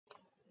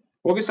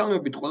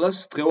მოგესალმებით ყველას.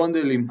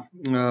 დღევანდელი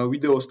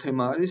ვიდეოს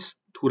თემა არის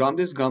თუ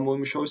რამდენს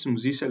გამოიმუშავებს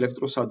მზის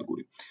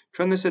ელექტროსადგური.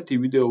 ჩვენ ესეთი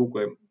ვიდეო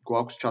უკვე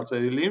გვაქვს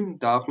ჩაწერილი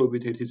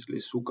დაახლოებით 1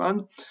 წლის უკან,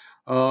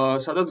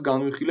 სადაც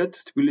განვიხილეთ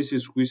თბილისის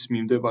ზღვის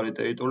მიმდებარე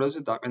ტერიტორიაზე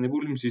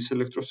დაყენებული მზის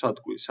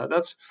ელექტროსადგური,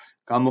 სადაც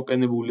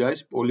გამოყენებული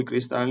არის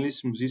პოლიკრისტალის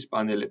მზის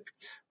პანელები.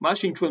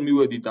 მაშინ ჩვენ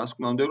მივედით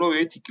დასკვნამდე, რომ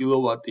 1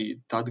 კილოვატი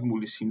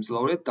დადგმული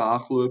სიმძლავრე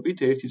დაახლოებით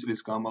 1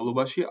 წლის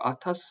განმავლობაში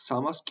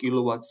 1300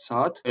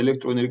 კილოვატ-საათ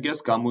ელექტროენერგიას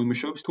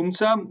გამოიმუშავებს,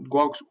 თუმცა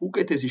გვაქვს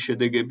უკეთესი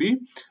შედეგები,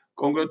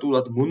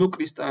 კონკრეტულად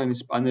მონოკრისტალის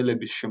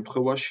პანელების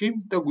შემთხვევაში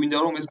და გვინდა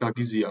რომ ეს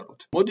გაგიზიაროთ.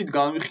 მოდით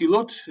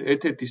განვიხილოთ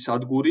ერთ-ერთი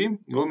სადგური,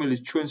 რომელიც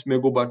ჩვენს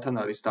მეგობართან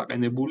არის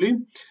დაყენებული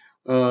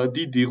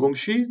დიდ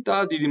იღომში და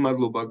დიდი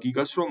მადლობა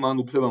გიგას, რომ მან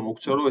უფლება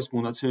მოგცა, რომ ეს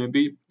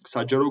მონაცემები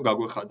საჯარო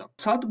გაგვეხადა.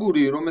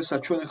 სადგური, რომელსაც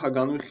ჩვენ ახლა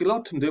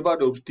განვიხილავთ,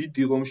 მდებარეობს დიდ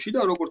იღომში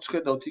და როგორც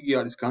ხედავთ, იგი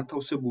არის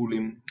განთავსებული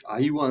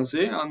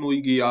აივანზე, ანუ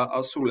იგი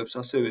ასრულებს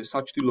ასევე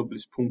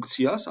საჭრილობის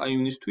ფუნქციას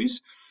აივნისთვის.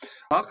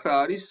 ახრა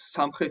არის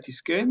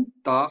სამხრეთისკენ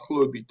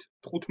დაახლოებით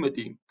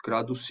 15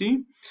 გრადუსი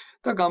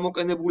და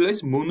გამოყენებული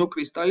არის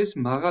მონოკრისტალის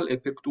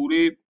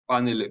მაღალეფექტური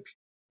პანელები.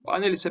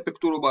 პანელის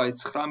ეფექტურობა არის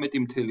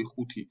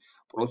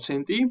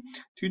 19.5%,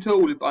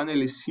 თითოეული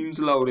პანელის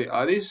სიმძლავრე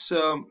არის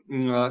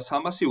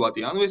 300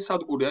 ვატი, ანუ ეს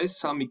სადგური არის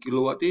 3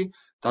 კილოვატი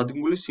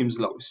დადგმული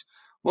სიმძლავრის.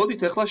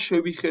 მოდით ახლა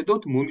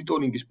შევიხედოთ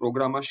მონიტორინგის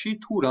პროგრამაში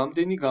თუ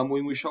რამდენი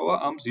გამოიმუშავა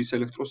ამ მზის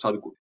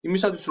ელექტროსადგური.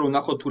 იმისათვის რომ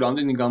ნახოთ თუ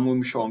რამდენი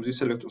გამოიმუშავა მზის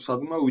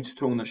ელექტროსადგურმა, ვიცით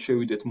რომ უნდა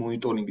შევიდეთ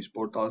მონიტორინგის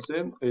პორტალზე,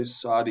 ეს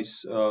არის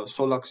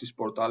Solaxis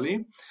პორტალი.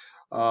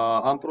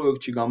 ამ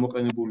პროექტში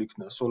გამოყენებული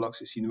იქნა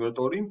Solaxis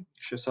ინვერტორი,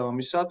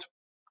 შესაბამისად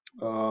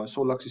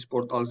Solaxis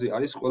პორტალზე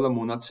არის ყველა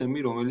მონაცემი,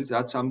 რომელიც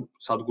ამ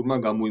სადგურმა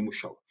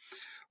გამოიმუშავა.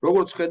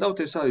 როგორც ხედავთ,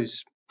 ეს არის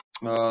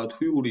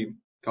თვიური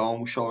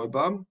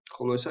გამომუშავება,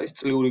 ხოლო ეს არის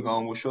წლიური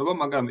გამომუშავება,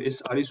 მაგრამ ეს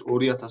არის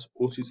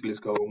 2020 წლის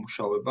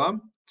გამომუშავება,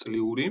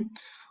 წლიური,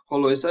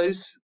 ხოლო ეს არის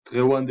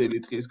დღევანდელი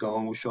დღის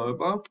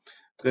გამომუშავება,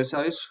 დღეს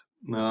არის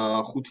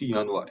 5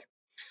 იანვარი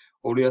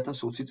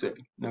 2020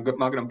 წელი.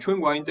 მაგრამ ჩვენ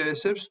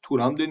გვაინტერესებს თუ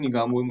რამდენი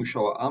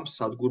გამოიმუშავა ამ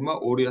სადგურმა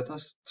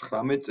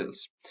 2019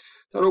 წელს.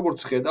 და როგორც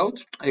ხედავთ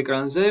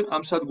ეკრანზე,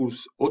 ამ სადგურს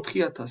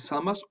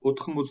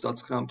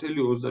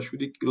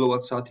 4399.27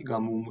 კილოვატ-საათი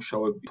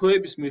გამოიმუშავებია.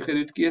 თვეების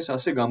მიხედვით კი ეს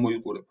ასე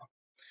გამოიყურება.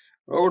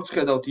 როგორც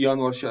ხედავთ,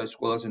 იანვარში არის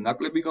ყველაზე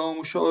ნაკლები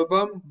გამომუშავება,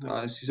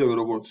 ეს ისევე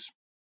როგორც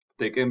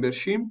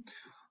დეკემბერში.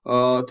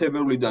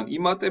 თებერვლიდან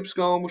იმატებს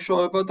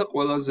გამომუშავება და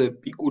ყველაზე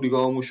პიკური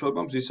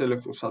გამომუშავება მზის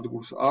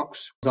ელექტროსადგურს აქვს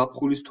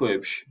ზაფხულის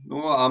თვეებში.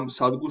 ამ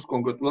სადგურს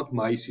კონკრეტულად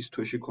მაისის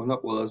თვეში ქონდა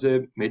ყველაზე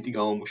მეტი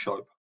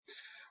გამომუშავება.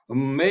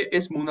 მე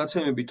ეს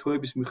მონაცემები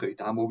თვეების მიხედვით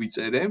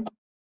ამოვიწერე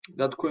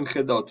და თქვენ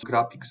ხედავთ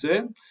გრაფიკზე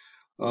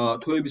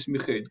თვეების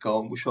მიხედვით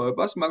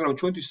გამომუშავებას, მაგრამ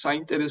ჩვენთვის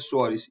საინტერესო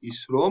არის ის,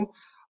 რომ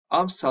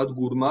ამ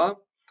სადგურმა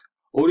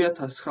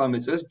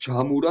 2019 წელს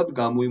ჯამურად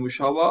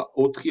გამოიმუშავა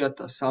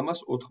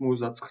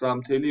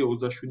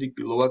 4399.27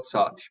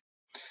 კილოვატ-საათი.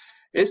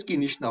 ეს კი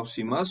ნიშნავს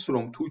იმას,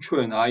 რომ თუ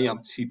ჩვენ აი ამ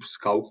ციფრს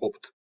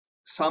გავყოფთ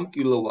 3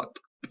 კილოვატ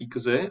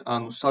პიკზე,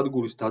 ანუ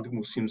სადგურის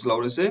დადგმულ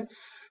სიმძლავრეზე,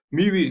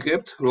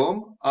 მივიღებთ, რომ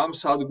ამ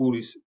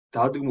სადგურის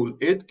დადგმულ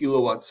 1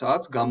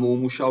 კილოვატ-საათს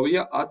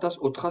გამოუმუშავია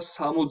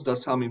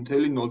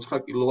 1463.09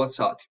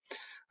 კილოვატ-საათი,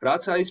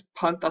 რაც არის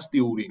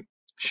ფანტასტიკური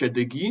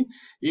შედეგი,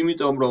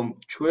 იმიტომ რომ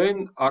ჩვენ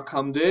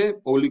აქამდე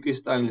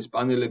პოლიკრისტალის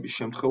პანელების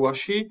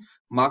შემთხვევაში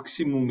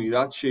მაქსიმუმი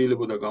რაც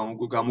შეიძლება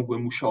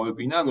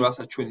გამოგვემუშავებინა, ანუ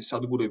რასაც ჩვენი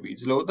სადგურები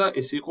იძლეოდა,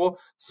 ეს იყო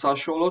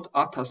საშუალოდ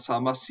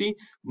 1300,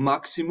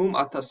 მაქსიმუმ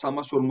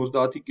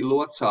 1350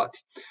 კილოვატ-საათი.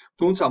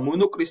 თუმცა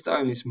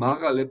მონოკრისტალის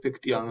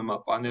მაღალეფექტიანმა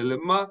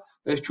პანელებმა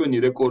ეს ჩვენი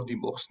რეკორდი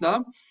მოხსნა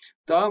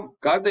და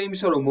გარდა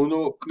იმისა, რომ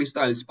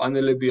მონოკრისტალის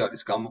პანელები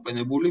არის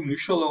გამოყენებული,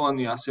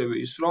 მნიშვნელოვანი ასევე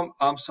ის, რომ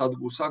ამ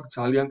სადგურს აქვს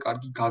ძალიან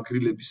კარგი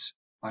გაგრილების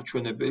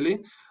მაჩვენებელი,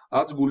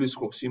 რაც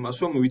გულისხმობს იმას,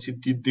 რომ ვიცით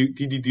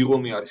დიდი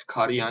დიღომი არის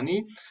ქარიანი,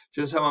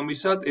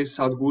 შესაბამისად ეს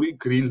სადგური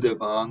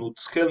გრილდება, ანუ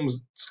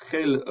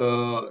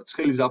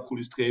ცხელი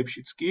ზაფხულის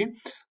დღეებშიც კი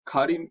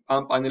ქარი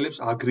ამ პანელებს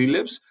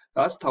აგრილებს,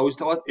 რაც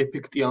თავისთავად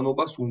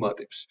ეფექტიანობას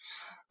უმატებს.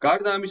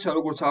 გარდა ამისა,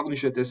 როგორც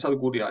აღვნიშნეთ, ეს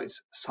სადგური არის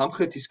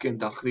სამხრეთისკენ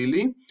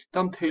დახრილი და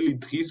მთელი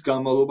დღის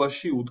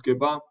განმავლობაში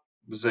უდგება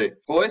მზე.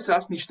 ხო, ეს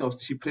რას ნიშნავს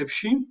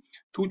ციფრებში?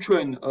 თუ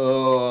ჩვენ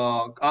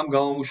ამ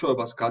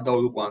გამომუშავებას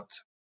გადავიყვანთ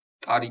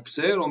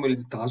ტარიფზე,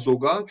 რომელიც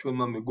დაზოგა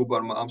ჩვენმა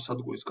მეგობარმა ამ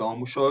სადგურის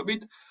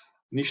გამომუშავებით,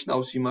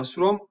 ნიშნავს იმას,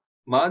 რომ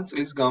მან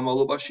წლის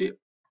განმავლობაში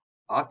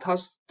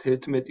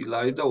 1011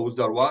 ლარი და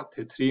 28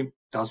 თეთრი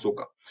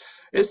დაზოგა.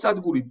 ეს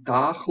სადგური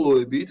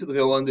დაახლოებით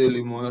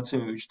დღევანდელი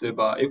მონაცემები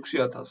ჩდება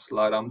 6000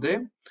 ლარამდე,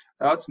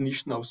 რაც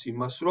ნიშნავს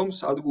იმას, რომ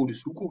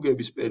სადგურის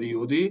უკუგების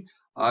პერიოდი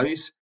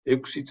არის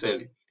 6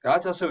 წელი.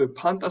 რაც ასევე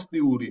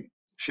ფანტასტიკური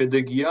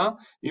შედეგია,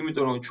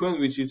 იმიტომ რომ ჩვენ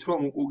ვიცით, რომ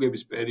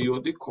უკუგების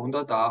პერიოდი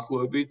ქონდა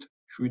დაახლოებით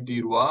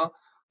 7-8,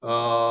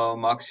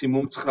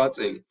 მაქსიმუმ 9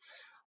 წელი.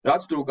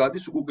 რაც დრო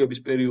გადის უკუგების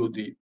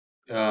პერიოდი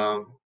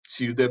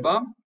მცირდება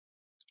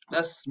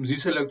და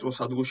მზის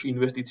ელექტროსადგურში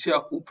ინვესტიცია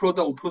უფრო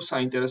და უფრო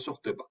საინტერესო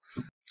ხდება.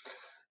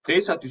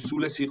 დღეისათვის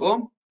სულ ეს იყო.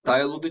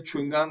 დაელოდეთ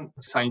ჩვენგან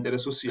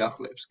საინტერესო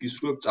სიახლეებს,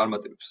 გისურვებთ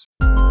წარმატებებს.